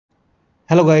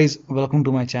Hello guys, welcome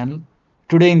to my channel.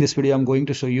 Today in this video I'm going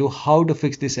to show you how to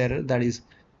fix this error, that is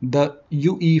the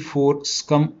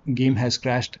UE4-SCUM game has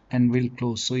crashed and will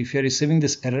close. So if you are receiving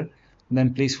this error,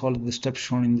 then please follow the steps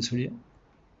shown in this video.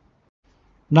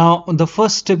 Now the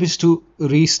first step is to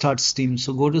restart Steam.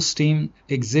 So go to Steam,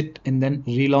 exit, and then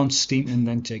relaunch Steam and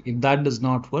then check. If that does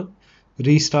not work,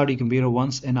 restart your computer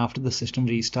once, and after the system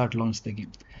restart, launch the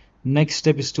game. Next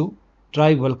step is to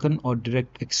try Vulkan or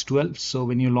DirectX 12. So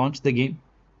when you launch the game,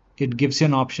 it gives you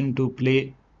an option to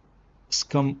play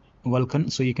SCUM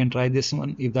Vulkan. So you can try this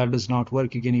one. If that does not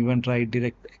work, you can even try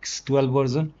DirectX 12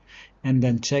 version and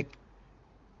then check.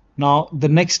 Now the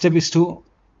next step is to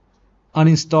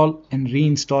uninstall and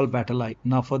reinstall BattlEye.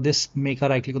 Now for this, make a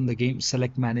right click on the game,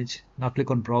 select manage. Now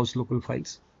click on browse local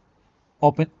files.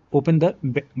 Open the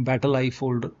BattlEye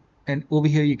folder, and over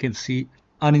here you can see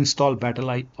uninstall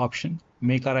BattlEye option.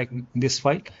 Make a right this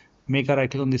file, make a right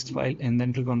click on this file, and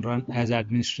then click on run as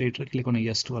administrator. Click on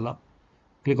yes to allow.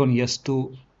 Click on yes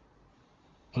to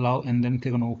allow, and then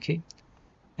click on OK.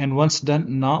 And once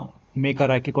done, now make a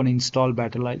right click on install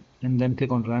BattlEye, and then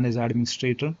click on run as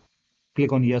administrator.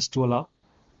 Click on yes to allow,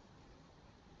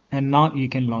 and now you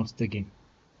can launch the game.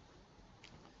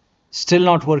 Still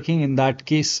not working? In that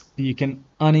case, you can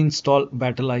uninstall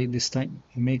BattlEye this time.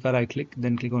 Make a right click,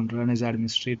 then click on run as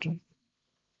administrator.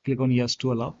 Click on yes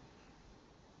to allow.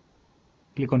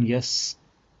 Click on yes.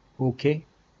 OK.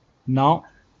 Now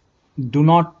do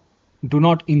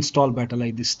not install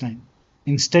BattlEye this time.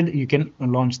 Instead, you can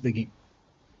launch the game.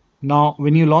 Now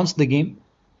when you launch the game,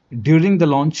 during the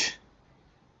launch,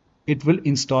 it will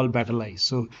install BattlEye.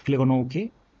 So click on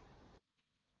OK.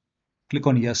 Click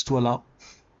on yes to allow,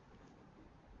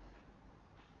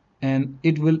 and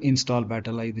it will install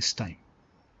BattlEye this time,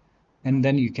 and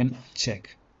then you can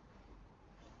check.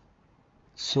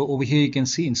 So over here you can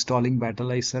see installing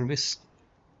BattlEye service.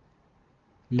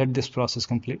 Let this process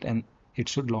complete and it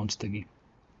should launch the game.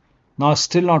 Now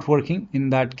still not working. In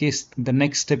that case, the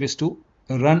next step is to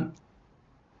run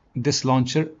this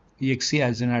launcher exe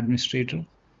as an administrator.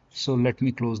 So let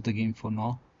me close the game for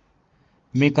now.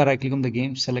 Make a right click on the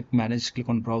game, select manage, click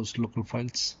on browse local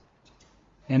files,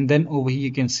 and then over here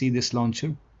you can see this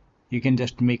launcher. You can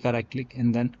just make a right click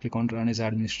and then click on run as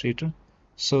administrator.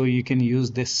 So you can use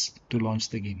this to launch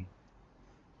the game.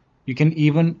 You can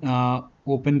even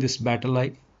open this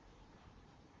BattlEye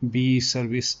B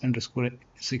service underscore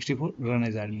 64 run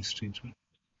as administrator.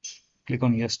 Click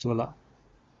on yes to allow,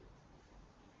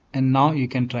 and now you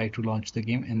can try to launch the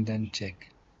game and then check.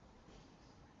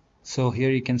 So here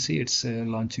you can see it's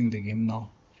launching the game now.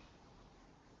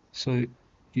 So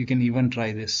you can even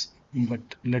try this, but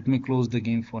let me close the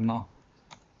game for now.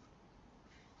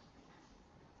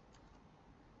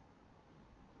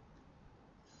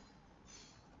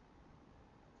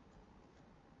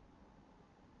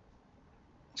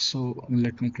 So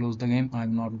let me close the game.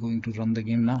 I'm not going to run the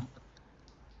game now.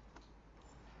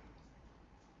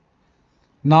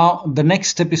 Now the next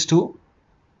step is to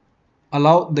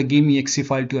allow the game exe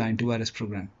file to antivirus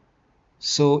program.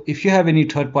 So if you have any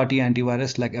third-party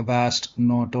antivirus like Avast,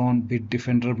 Norton,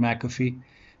 Bitdefender, McAfee,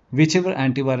 whichever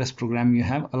antivirus program you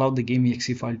have, allow the game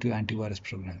exe file to antivirus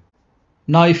program.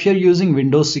 Now if you're using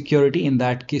Windows security, in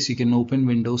that case you can open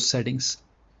Windows settings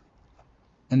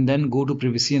and then go to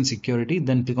privacy and security,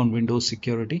 then click on Windows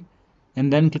security,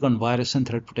 and then click on virus and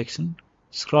threat protection.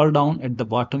 Scroll down at the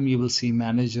bottom, you will see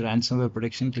manage ransomware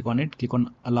protection. Click on it. Click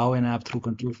on allow an app through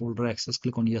control folder access.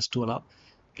 Click on yes to allow.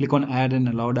 Click on add an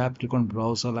allowed app. Click on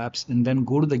browse all apps, and then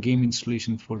go to the game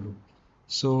installation folder.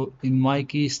 So in my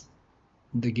case,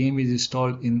 the game is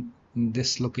installed in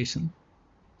this location.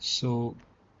 So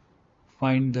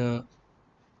find the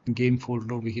game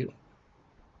folder over here.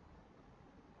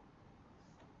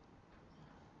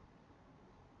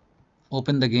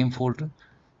 Open the game folder.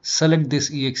 Select this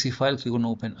exe file, click on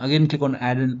open. Again click on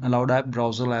add an allowed app,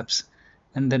 browser apps,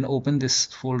 and then open this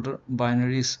folder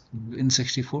binaries in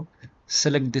 64.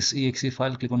 Select this exe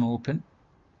file, click on open.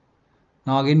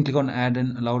 Now again click on add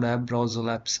an allowed app, browser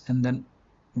apps, and then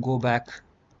go back,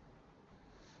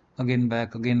 again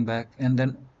back, and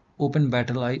then open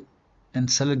BattlEye and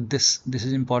select this. This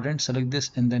is important. Select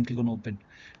this and then click on open.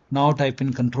 Now type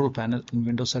in control panel in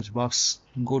Windows search box.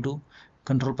 Go to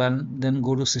control panel, then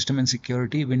go to system and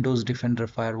security, Windows Defender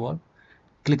firewall.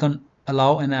 Click on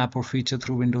allow an app or feature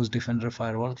through Windows Defender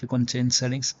firewall. Click on change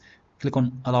settings. Click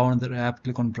on allow another app.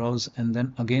 Click on browse, and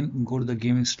then again go to the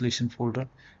game installation folder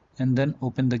and then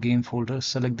open the game folder.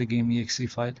 Select the game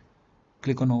exe file.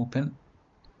 Click on open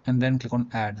and then click on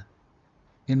add.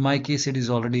 In my case, it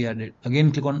is already added.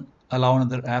 Again click on allow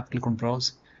another app. Click on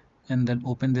browse, and then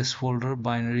open this folder,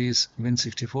 binaries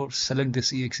Win64, select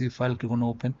this exe file, click on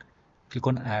open, click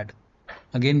on add.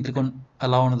 Again click on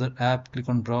allow another app, click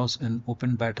on browse and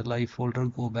open BattlEye folder,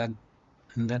 go back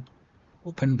and then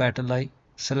open BattlEye,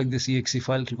 select this exe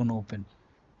file, click on open.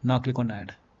 Now click on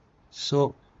add.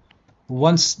 So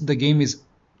once the game is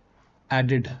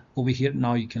added over here,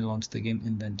 now you can launch the game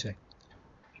and then check.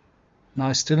 Now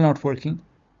it's still not working.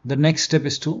 The next step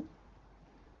is to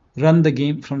run the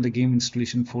game from the game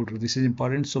installation folder. This is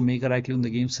important. So make a right click on the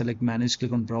game, select manage,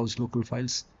 click on browse local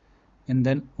files, and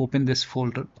then open this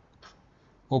folder,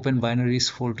 open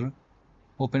binaries folder,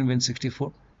 open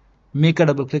Win64, make a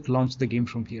double click, launch the game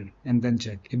from here and then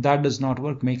check. If that does not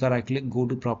work, make a right click, go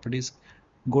to properties,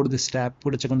 go to this tab,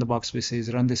 put a check on the box which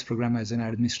says run this program as an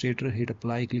administrator, hit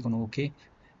apply, click on OK,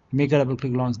 make a double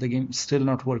click, launch the game. Still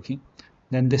not working.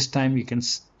 Then this time you can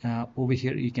over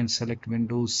here you can select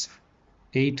Windows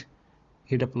 8,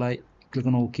 hit apply, click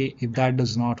on OK. If that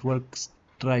does not work,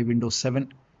 try Windows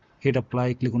 7, hit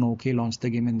apply, click on OK, launch the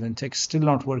game and then check. Still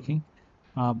not working.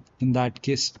 In that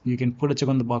case, you can put a check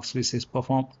on the box which says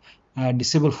perform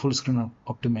disable full screen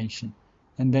optimization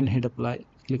and then hit apply,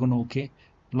 click on OK,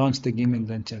 launch the game and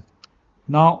then check.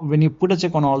 Now when you put a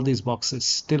check on all these boxes,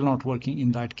 still not working,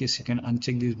 in that case you can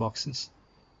uncheck these boxes,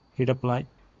 hit apply,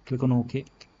 click on OK,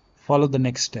 follow the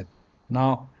next step.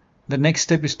 Now the next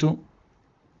step is to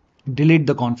delete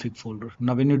the config folder.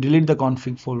 Now when you delete the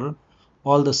config folder,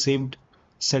 all the saved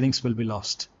settings will be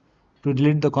lost. To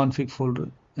delete the config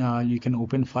folder, you can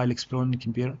open File Explorer on your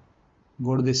computer,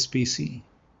 go to this PC,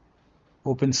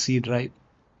 open C drive,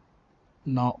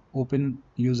 now open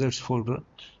users folder,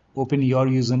 open your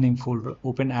username folder,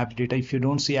 open app data. If you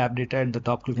don't see app data at the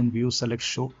top, click on view, select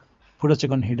show, put a check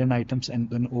on hidden items and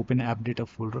then open app data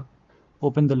folder,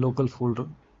 open the local folder,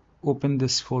 open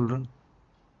this folder,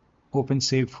 open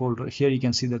save folder. Here you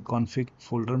can see the config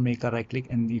folder, make a right click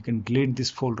and you can delete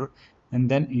this folder and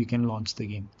then you can launch the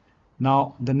game.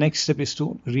 Now the next step is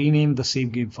to rename the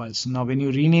save game files. Now when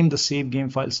you rename the save game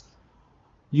files,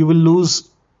 you will lose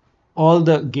all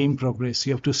the game progress.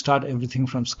 You have to start everything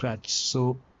from scratch.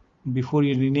 So before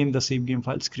you rename the save game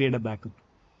files, create a backup.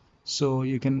 So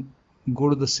you can go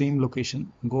to the same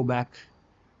location, go back,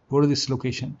 go to this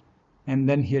location, and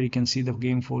then here you can see the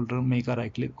game folder, make a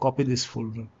right click, copy this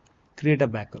folder, create a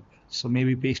backup. So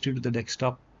maybe paste it to the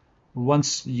desktop.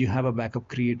 Once you have a backup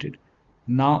created,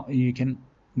 now you can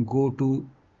go to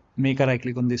make a right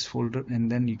click on this folder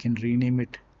and then you can rename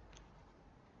it.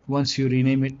 Once you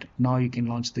rename it, now you can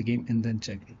launch the game and then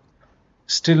check it.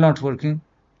 Still not working.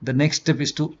 The next step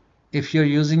is to, if you're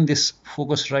using this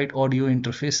Focusrite audio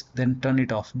interface, then turn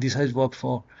it off. This has worked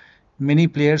for many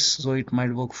players, so it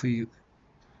might work for you.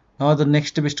 Now the next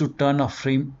step is to turn off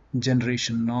frame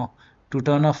generation. Now to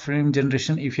turn off frame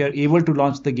generation, if you are able to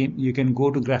launch the game, you can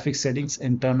go to graphics settings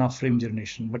and turn off frame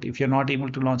generation. But if you're not able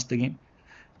to launch the game,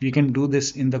 you can do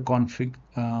this in the config.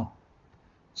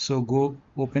 So go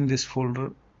open this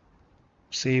folder,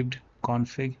 saved,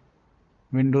 config,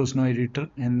 Windows no editor,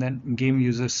 and then game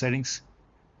user settings,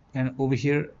 and over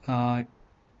here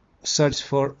search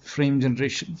for frame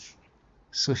generation.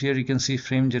 So here you can see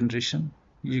frame generation.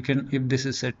 You can, if this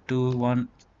is set to 1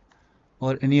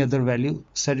 or any other value,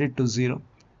 set it to 0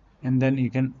 and then you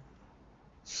can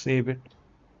save it.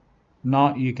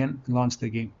 Now you can launch the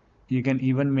game. You can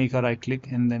even make a right click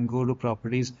and then go to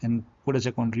properties and put a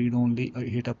check on read only,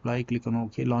 hit apply, click on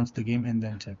OK, launch the game and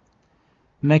then check.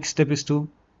 Next step is to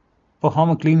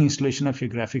perform a clean installation of your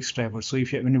graphics driver. So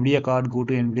if you have NVIDIA card, go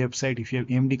to NVIDIA website. If you have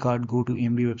AMD card, go to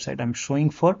AMD website. I'm showing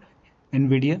for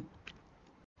NVIDIA.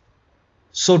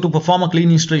 So to perform a clean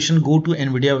installation, go to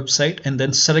NVIDIA website and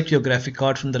then select your graphic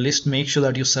card from the list. Make sure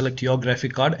that you select your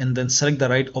graphic card and then select the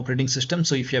right operating system.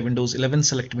 So if you have Windows 11,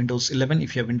 select Windows 11.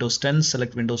 If you have Windows 10,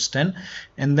 select Windows 10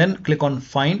 and then click on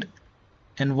find.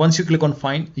 And once you click on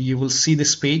find, you will see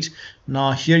this page.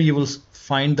 Now here you will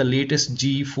find the latest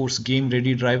GeForce Game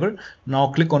Ready driver.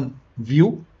 Now click on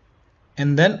view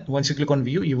and then once you click on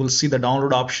view, you will see the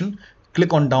download option.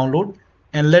 Click on download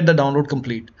and let the download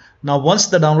complete. Now once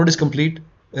the download is complete,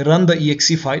 run the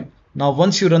exe file. Now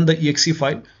once you run the exe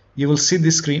file, you will see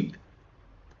this screen.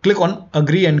 Click on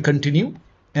agree and continue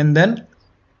and then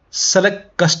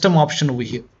select custom option over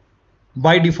here.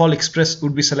 By default Express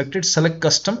would be selected. Select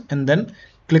custom and then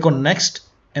click on next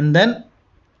and then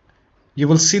you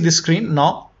will see this screen.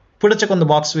 Now put a check on the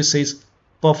box which says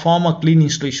perform a clean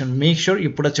installation. Make sure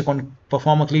you put a check on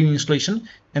perform a clean installation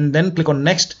and then click on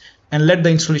next and let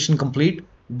the installation complete.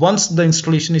 Once the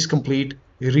installation is complete,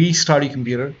 restart your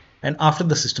computer and after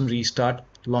the system restart,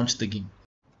 launch the game.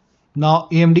 Now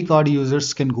AMD card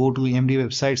users can go to AMD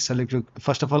website, select your,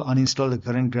 first of all uninstall the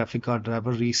current graphic card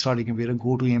driver, restart your computer,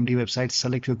 go to AMD website,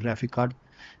 select your graphic card,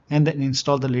 and then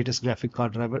install the latest graphic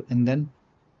card driver, and then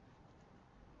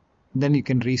you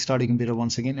can restart your computer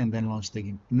once again and then launch the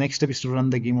game. Next step is to run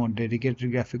the game on dedicated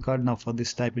graphic card. Now for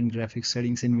this, type in graphics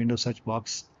settings in Windows search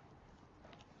box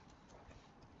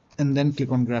and then click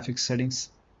on graphics settings.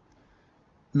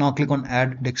 Now click on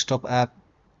add desktop app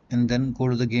and then go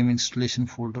to the game installation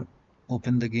folder,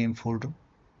 open the game folder,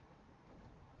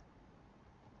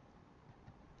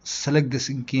 select this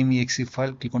game exe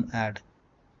file, click on add.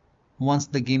 Once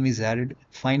the game is added,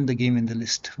 find the game in the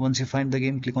list. Once you find the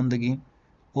game, click on the game.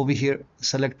 Over here,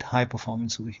 select high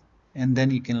performance over here, and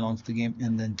then you can launch the game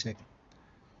and then check.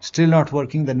 Still not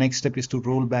working. The next step is to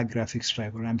roll back graphics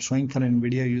driver. I'm showing for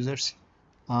NVIDIA users.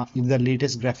 If the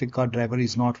latest graphic card driver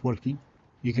is not working,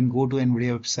 you can go to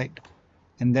NVIDIA website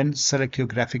and then select your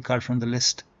graphic card from the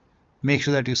list. Make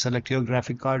sure that you select your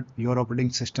graphic card, your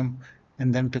operating system,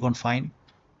 and then click on find.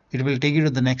 It will take you to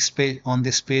the next page. On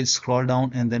this page, scroll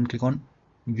down and then click on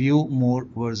view more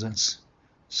versions.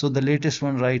 So the latest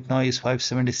one right now is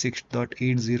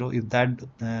 576.80. If that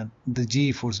the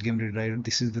GeForce game driver,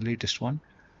 this is the latest one.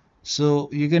 So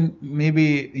you can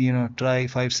maybe try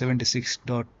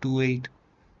 576.28.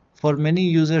 For many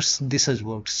users this has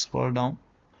worked. Scroll down.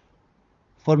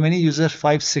 For many users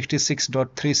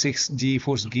 566.36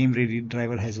 GeForce game ready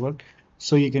driver has worked.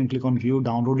 So you can click on view,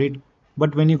 download it.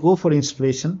 But when you go for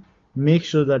installation, make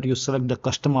sure that you select the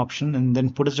custom option and then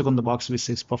put a check on the box which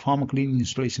says perform a clean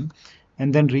installation,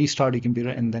 and then restart your computer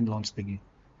and then launch the game.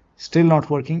 Still not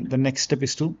working. The next step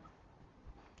is to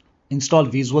install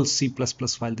Visual C++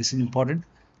 file. This is important.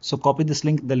 So copy this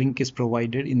link. The link is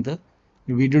provided in the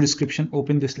video description.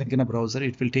 Open this link in a browser.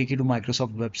 It will take you to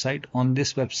Microsoft website. On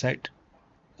this website,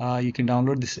 you can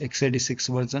download this x86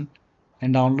 version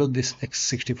and download this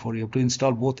x64. You have to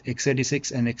install both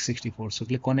x86 and x64. So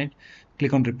click on it,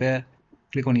 click on repair,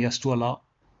 click on yes to allow,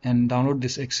 and download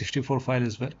this x64 file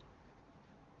as well.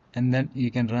 And then you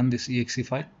can run this exe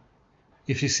file.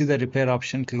 If you see the repair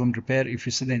option, click on repair. If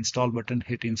you see the install button,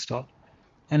 hit install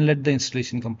and let the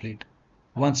installation complete.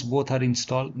 Once both are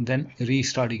installed, then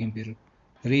restart your computer.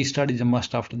 Restart is a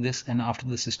must after this, and after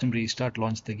the system restart,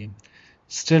 launch the game.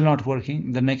 Still not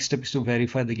working. The next step is to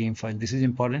verify the game file. This is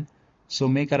important. So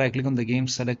make a right click on the game,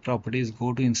 select properties,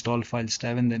 go to install files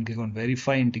tab, and then click on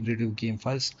verify integrity of game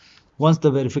files. Once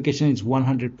the verification is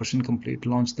 100% complete,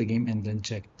 launch the game and then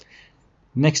check.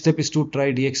 Next step is to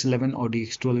try DX11 or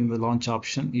DX12 in the launch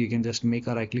option. You can just make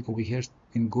a right click over here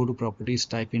and go to properties,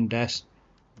 type in dash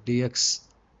DX11,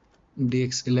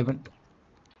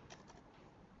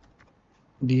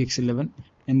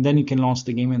 and then you can launch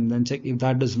the game and then check. If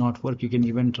that does not work, you can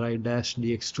even try dash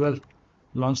DX12,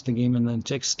 launch the game and then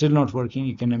check. Still not working,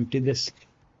 you can empty this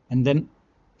and then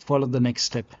follow the next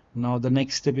step. Now the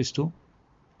next step is to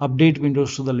update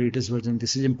Windows to the latest version.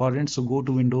 This is important. So go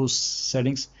to Windows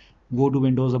settings, go to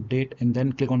Windows update, and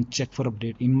then click on check for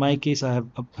update. In my case, I have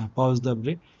paused the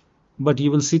update, but you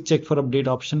will see check for update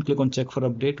option. Click on check for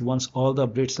update. Once all the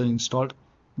updates are installed,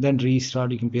 then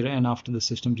restart your computer, and after the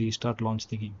system restart, launch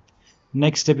the game.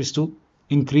 Next step is to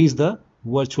increase the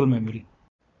virtual memory.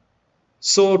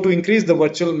 So to increase the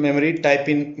virtual memory, type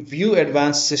in view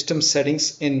advanced system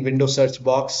settings in Windows search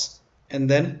box, and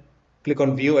then click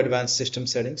on view advanced system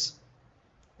settings,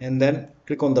 and then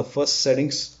click on the first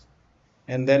settings,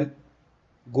 and then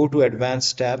go to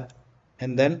advanced tab,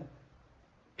 and then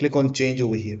click on change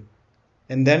over here,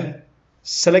 and then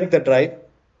select the drive.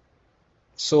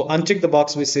 So uncheck the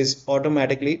box which says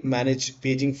automatically manage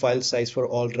paging file size for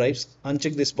all drives.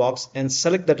 Uncheck this box and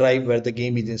select the drive where the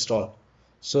game is installed.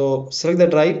 So select the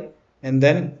drive, and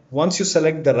then once you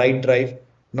select the right drive,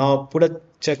 now put a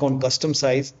check on custom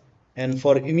size, and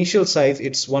for initial size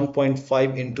it's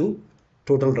 1.5 into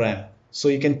total RAM. So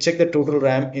you can check the total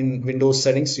RAM in Windows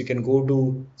settings. You can go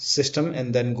to system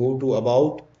and then go to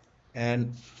about,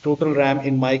 and total RAM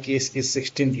in my case is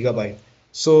 16 GB.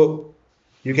 So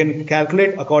you can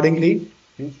calculate accordingly.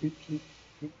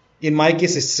 In my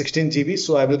case it's 16 GB,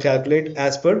 so I will calculate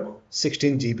as per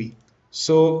 16 GB.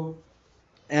 So,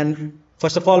 and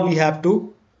first of all we have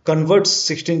to convert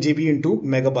 16 GB into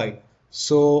megabyte.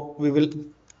 So we will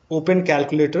open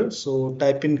calculator. So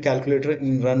type in calculator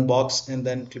in run box and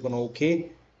then click on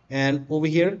OK, and over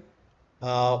here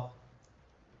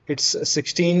it's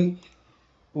 16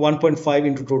 1.5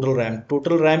 into total RAM.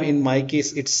 Total RAM in my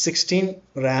case it's 16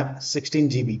 RAM, 16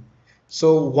 GB.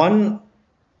 So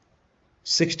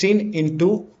 16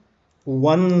 into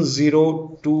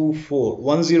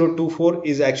 1024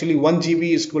 is actually 1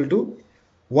 GB is equal to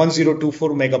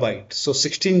 1024 megabyte. So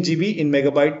 16 GB in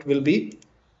megabyte will be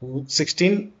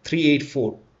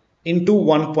 16384 into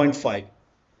 1.5.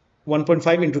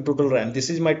 1.5 into total RAM. This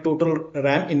is my total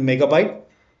RAM in megabyte.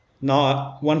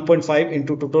 Now 1.5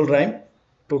 into total RAM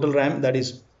that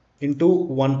is into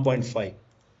 1.5.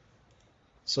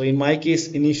 So in my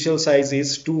case, initial size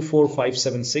is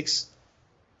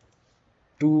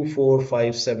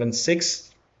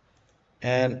 24576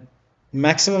 and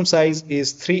maximum size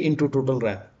is 3 into total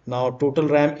RAM. Now total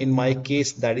RAM in my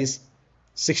case, that is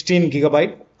 16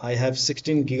 gigabyte. I have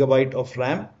 16 gigabyte of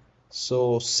RAM.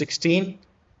 So 16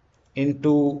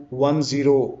 into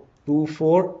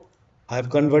 1024, I have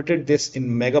converted this in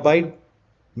megabyte.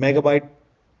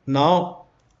 Now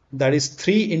that is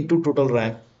 3 into total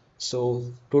RAM. So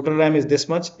total RAM is this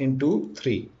much into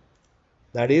 3,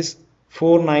 that is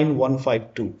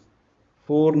 49152.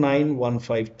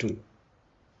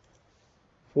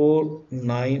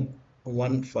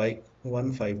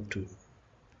 4915152.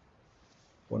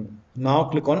 Now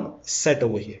click on set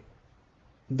over here,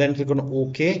 then click on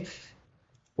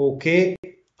OK,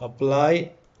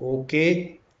 apply,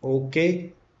 OK.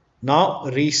 Now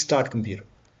restart computer.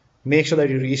 Make sure that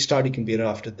you restart your computer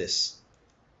after this.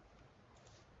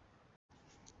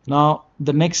 Now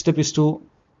the next step is to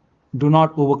do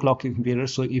not overclock your computer.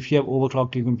 So if you have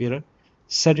overclocked your computer,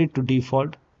 set it to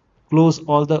default. Close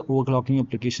all the overclocking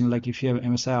application, like if you have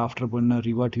MSI Afterburner,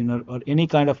 Riva Tuner, or any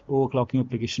kind of overclocking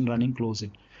application running, close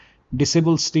it.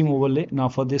 Disable Steam overlay. Now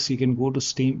for this, you can go to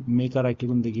Steam, make a right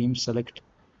click on the game, select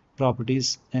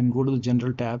properties, and go to the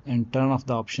general tab and turn off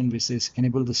the option which says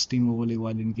enable the Steam overlay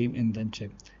while in game, and then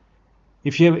check.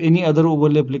 If you have any other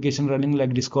overlay application running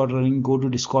like Discord running, go to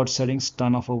Discord settings,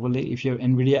 turn off overlay. If you have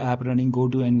NVIDIA app running, go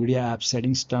to NVIDIA app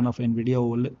settings, turn off NVIDIA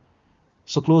overlay.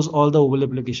 So close all the overlay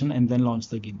application and then launch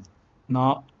the game.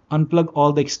 Now unplug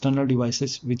all the external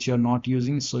devices which you are not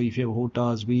using. So if you have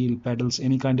HOTAS, wheel, pedals,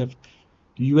 any kind of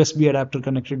USB adapter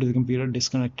connected to the computer,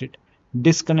 disconnect it.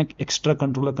 Disconnect extra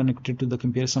controller connected to the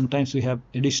computer. Sometimes we have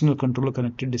additional controller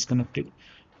connected, disconnect it.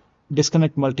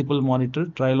 Disconnect multiple monitor,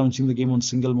 try launching the game on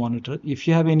single monitor. If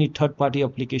you have any third-party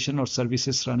application or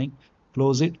services running,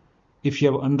 close it. If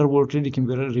you have undervolted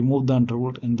computer, remove the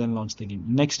undervolt and then launch the game.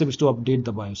 Next step is to update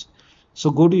the BIOS. So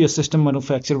go to your system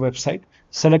manufacturer website,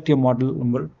 select your model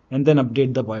number and then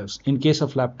update the BIOS. In case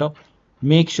of laptop,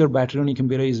 make sure battery on your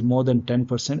computer is more than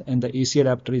 10% and the AC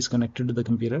adapter is connected to the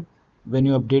computer when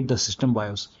you update the system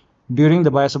BIOS. During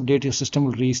the BIOS update, your system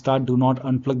will restart. Do not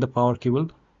unplug the power cable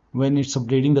when it's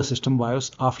updating the system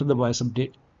BIOS. After the BIOS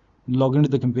update, log into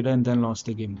the computer and then launch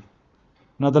the game.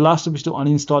 Now the last step is to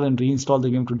uninstall and reinstall the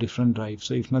game to different drives.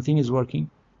 So if nothing is working,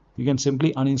 you can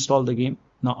simply uninstall the game.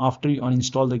 Now after you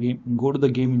uninstall the game, go to the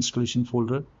game installation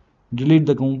folder, delete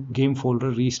the game folder,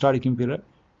 restart your computer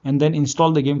and then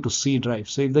install the game to C drive.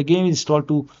 So if the game is installed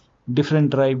to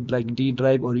different drive like D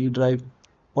drive or E drive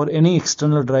or any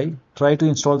external drive, try to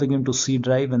install the game to C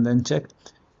drive and then check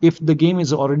if the game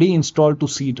is already installed to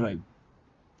C drive.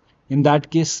 In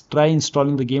that case, try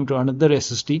installing the game to another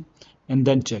SSD and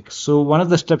then check. So one of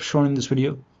the steps shown in this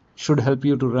video should help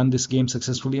you to run this game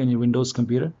successfully on your Windows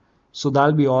computer. So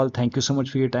that'll be all. Thank you so much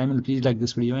for your time and please like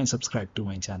this video and subscribe to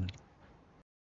my channel.